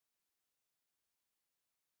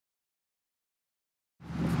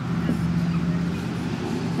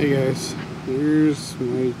Hey guys, here's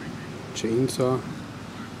my chainsaw,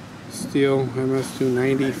 STHil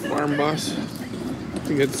MS290 farm boss. I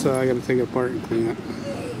think it's I gotta take it apart and clean it.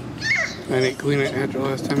 I didn't clean it after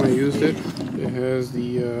last time I used it. It has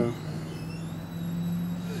the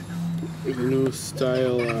new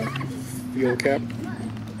style fuel cap,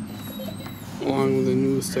 along with the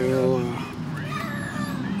new style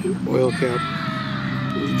oil cap.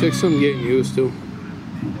 It takes some getting used to.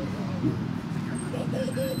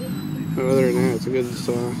 But other than that, it's a good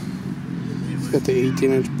saw. It's got the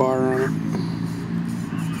 18-inch bar on it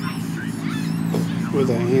with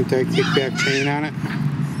an anti-kickback chain on it,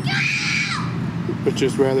 which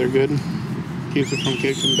is rather good. Keeps it from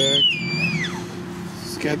kicking back.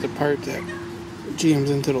 It's got the part that jams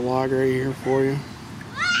into the log right here for you.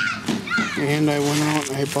 And I went out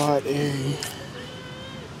and I bought a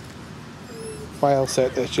file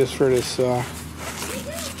set that's just for this saw.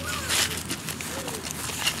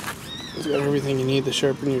 It's got everything you need to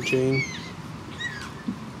sharpen your chain.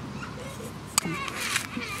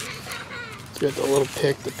 It's got the little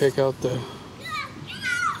pick to pick out the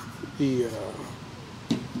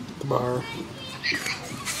bar.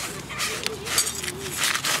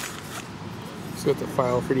 It's got the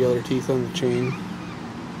file for the other teeth on the chain.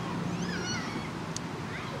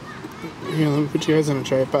 Here, let me put you guys on a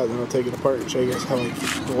tripod, then I'll take it apart and show you guys how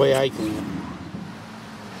the way I clean it.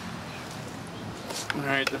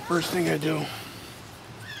 Alright, the first thing I do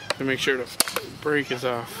to make sure the brake is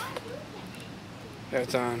off.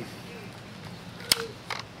 That's on.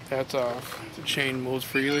 That's off. The chain moves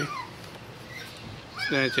freely.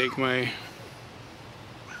 Then I take my,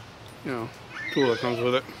 tool that comes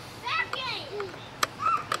with it.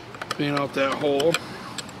 Clean out that hole.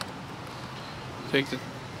 Take the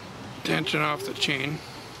tension off the chain.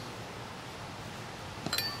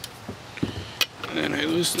 And then I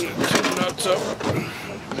loosen the two nuts up.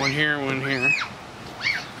 One here, one here.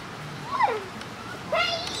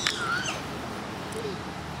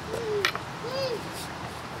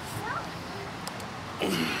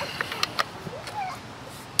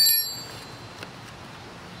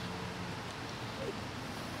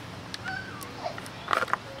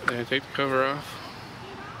 Then I take the cover off.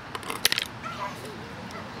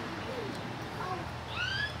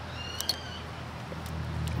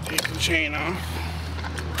 Take the chain off.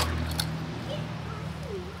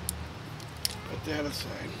 Put that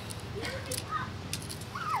aside.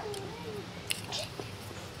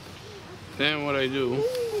 Then what I do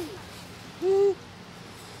is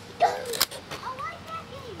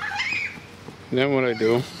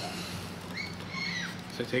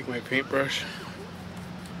I take my paintbrush,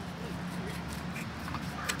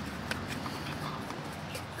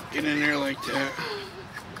 get in there like that,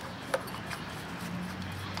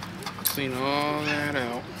 clean all that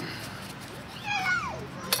out.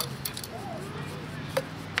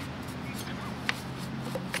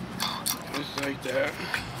 Just like that.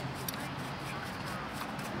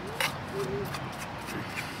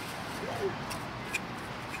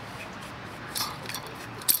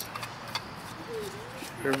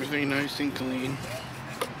 Everything nice and clean.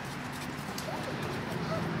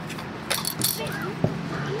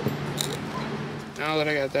 Now that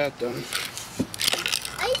I got that done,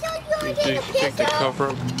 you take the cover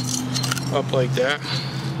up like that.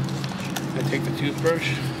 I take the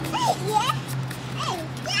toothbrush.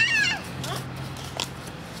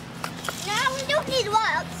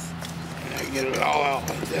 And I get it all out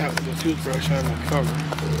like that with the toothbrush on the cover.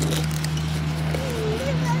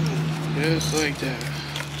 Just like that.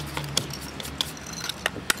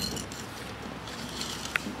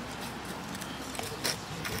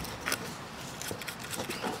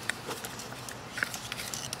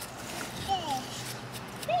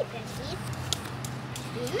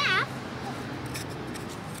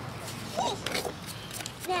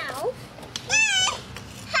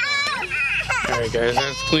 Alright guys,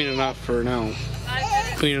 that's clean enough for now.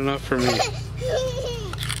 Clean enough for me.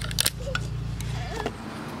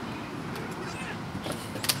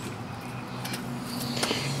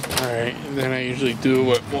 Alright, and then I usually do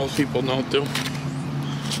what most people don't do.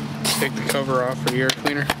 Take the cover off for the air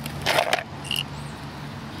cleaner.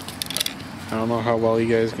 I don't know how well you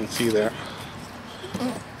guys can see that.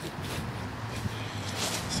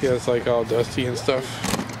 See how it's like all dusty and stuff?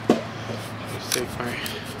 Just take my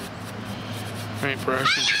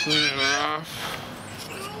paintbrush and clean it off.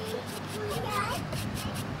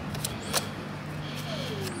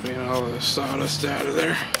 Clean all the sawdust out of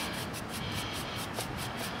there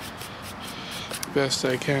best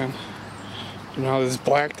I can. Now this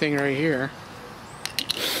black thing right here,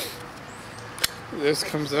 this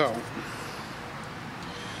comes out.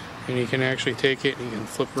 And you can actually take it and you can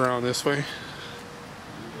flip around this way.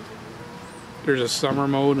 There's a summer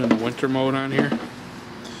mode and a winter mode on here.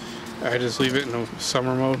 I just leave it in the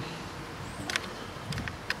summer mode.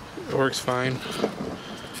 It works fine.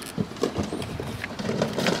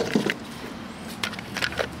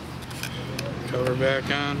 Cover back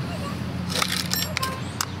on.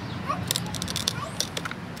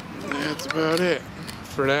 That's about it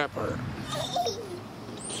for that part.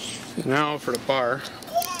 And now for the bar,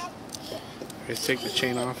 I just take the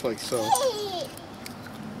chain off like so.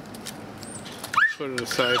 Put it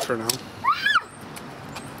aside for now.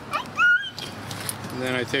 And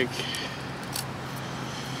then I take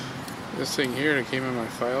this thing here that came in my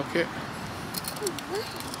file kit.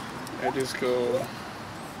 I just go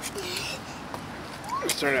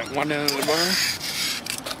start at one end of the bar,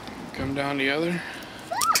 come down the other,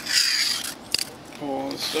 pull all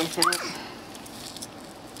the stuff out.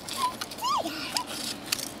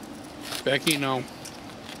 Becky, no.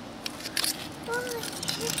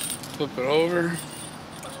 Flip it over.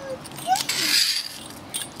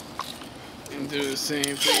 And do the same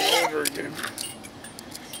thing over again.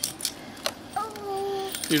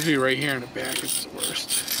 Usually right here in the back is the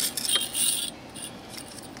worst.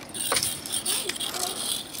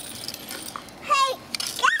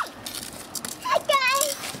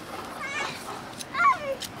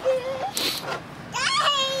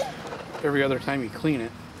 Every other time you clean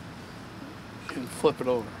it, you can flip it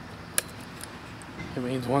over. It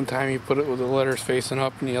means one time you put it with the letters facing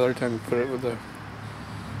up and the other time you put it with the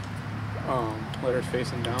letters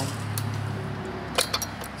facing down.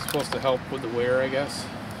 It's supposed to help with the wear, I guess.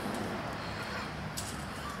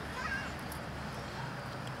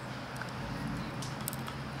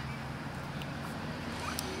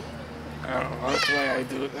 I don't know, that's why I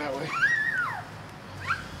do it that way.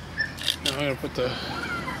 Now I'm going to put the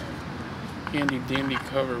handy dandy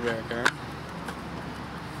cover back on.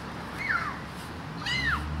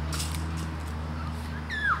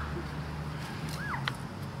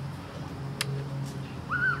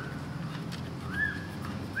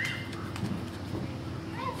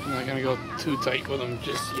 I'm not going to go too tight with them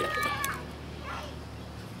just yet.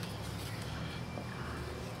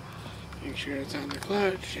 Make sure it's on the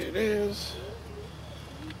clutch. It is.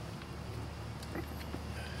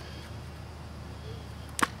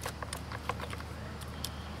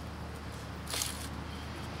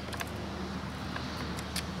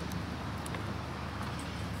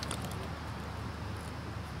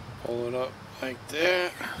 Pull it up like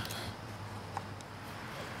that.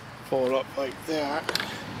 Pull it up like that.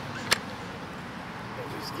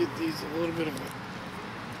 I'll just get these a little bit of a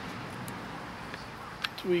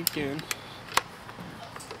tweak in.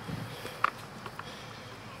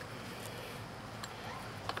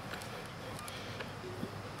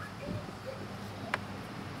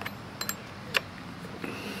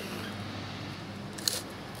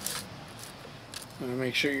 And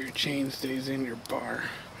make sure your chain stays in your bar.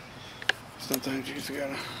 Sometimes you just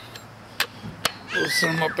gotta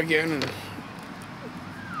loosen them up again and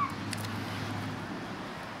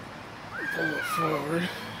pull it forward.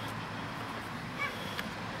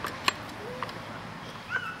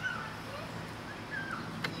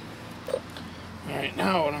 Alright,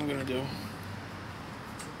 now what I'm gonna do,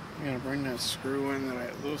 I'm gonna bring that screw in that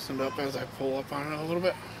I loosened up as I pull up on it a little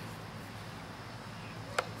bit.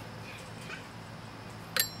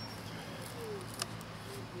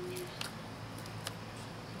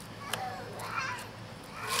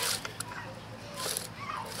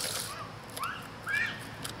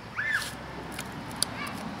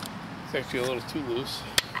 It's actually a little too loose.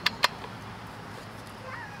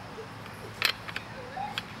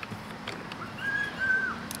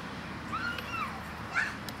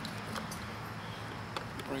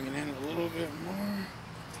 Bring it in a little bit more.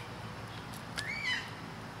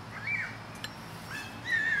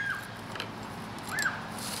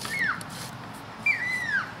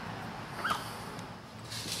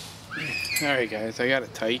 Alright guys, I got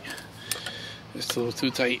it tight. Just a little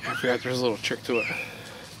too tight. I forgot there's a little trick to it.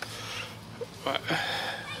 But I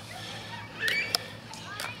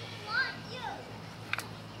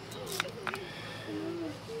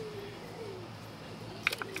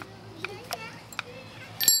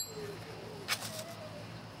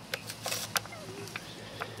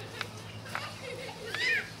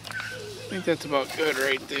think that's about good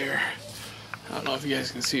right there. I don't know if you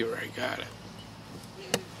guys can see where I got it.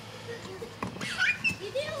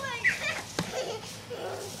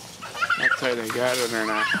 How tight I got it or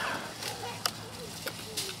not.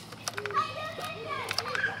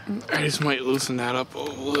 I just might loosen that up a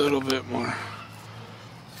little bit more.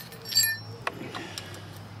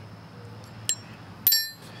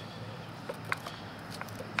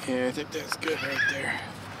 Yeah, I think that's good right there.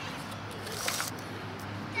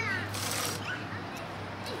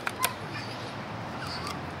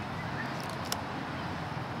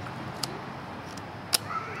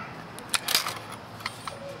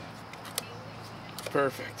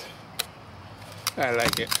 Perfect. I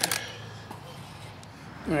like it.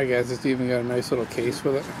 Alright guys, it's even got a nice little case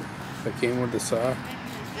with it that came with the saw.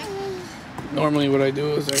 Normally what I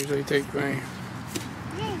do is I usually take my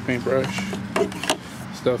paintbrush,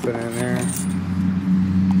 stuff it in there,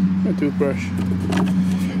 a toothbrush,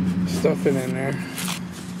 stuff it in there,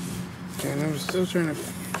 and I'm still trying to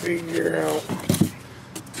figure out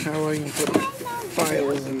how I can put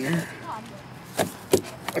files in there,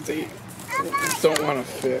 but they don't want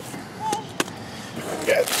to fit.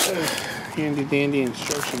 Got the handy dandy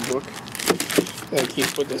instruction book that I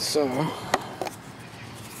keep with this saw.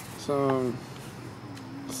 Some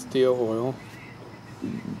steel oil,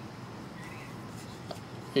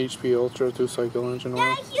 HP Ultra 2-cycle engine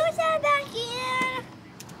oil.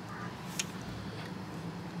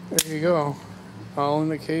 There you go, all in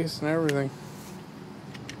the case and everything.